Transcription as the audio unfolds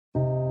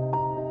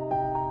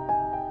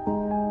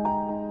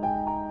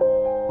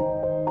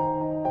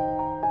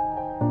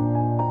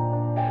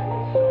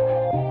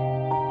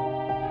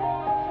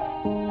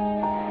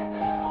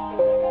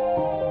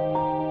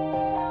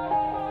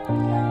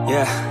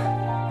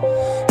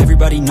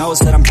Everybody knows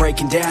that I'm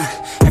breaking down.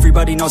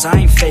 Everybody knows I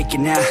ain't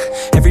faking now.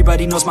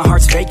 Everybody knows my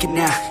heart's vacant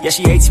now. Yeah,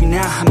 she hates me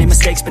now, I made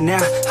mistakes, but now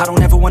I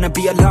don't ever wanna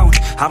be alone.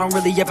 I don't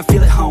really ever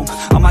feel at home.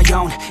 On my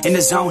own, in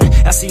the zone,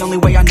 that's the only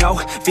way I know.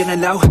 Feeling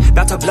low,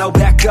 about to blow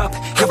back up.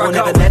 Here I won't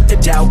ever let the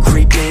doubt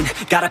creep in.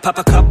 Gotta pop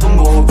a couple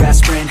more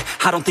aspirin.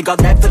 I don't think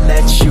I'll ever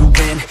let you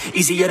in.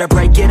 Easier to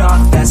break it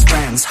off as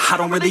friends. I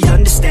don't really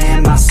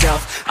understand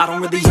myself. I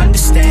don't really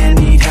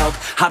understand, need help.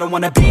 I don't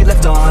wanna be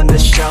left on the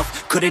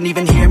shelf. Couldn't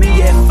even hear me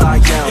if I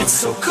yelled. It's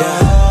so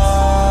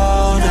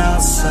cold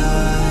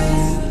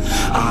outside,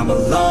 I'm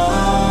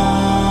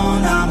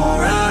alone, I'm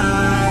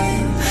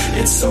alright.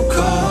 It's so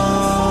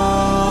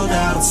cold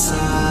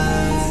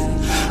outside,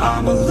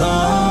 I'm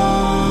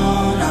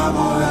alone, I'm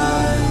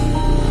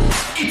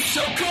alright. It's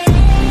so cold.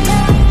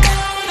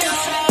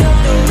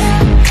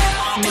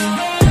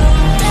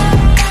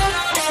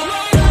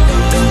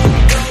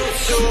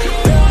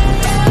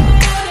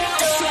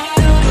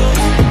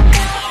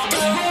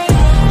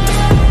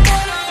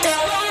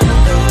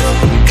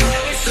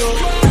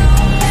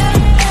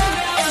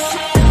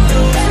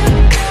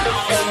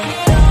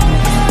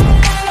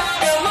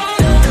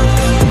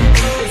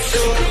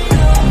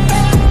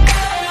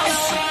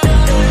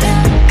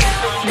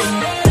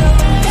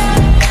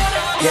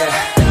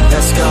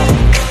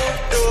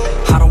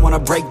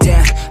 Break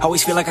down,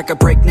 always feel like I could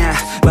break now,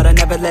 but I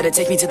never let it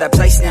take me to that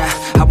place now.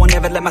 I won't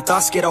ever let my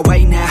thoughts get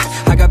away now.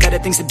 I got better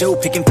things to do,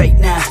 picking fate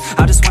now.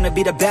 I just wanna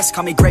be the best,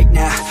 call me great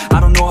now.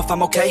 I don't know if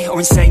I'm okay or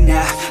insane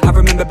now. I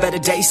remember better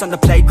days on the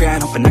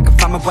playground, hoping I can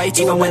find my way.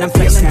 Even when I'm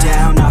feeling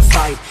down, I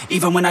fight.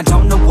 Even when I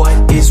don't know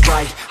what is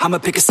right, I'ma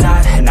pick a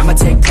side and I'ma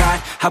take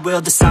pride. I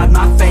will decide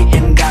my fate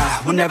and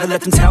I will never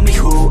let them tell me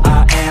who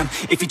I am.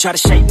 If you try to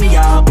shape me,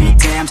 I'll be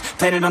damned.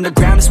 Planet on the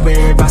ground is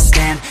where I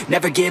stand.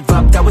 Never give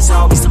up, that was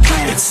always the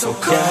plan. It's so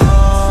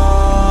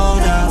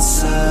cold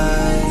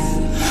outside,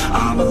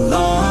 I'm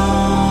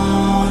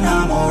alone,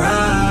 I'm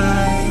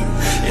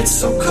alright. It's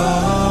so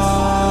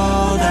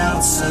cold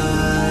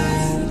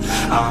outside,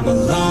 I'm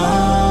alone.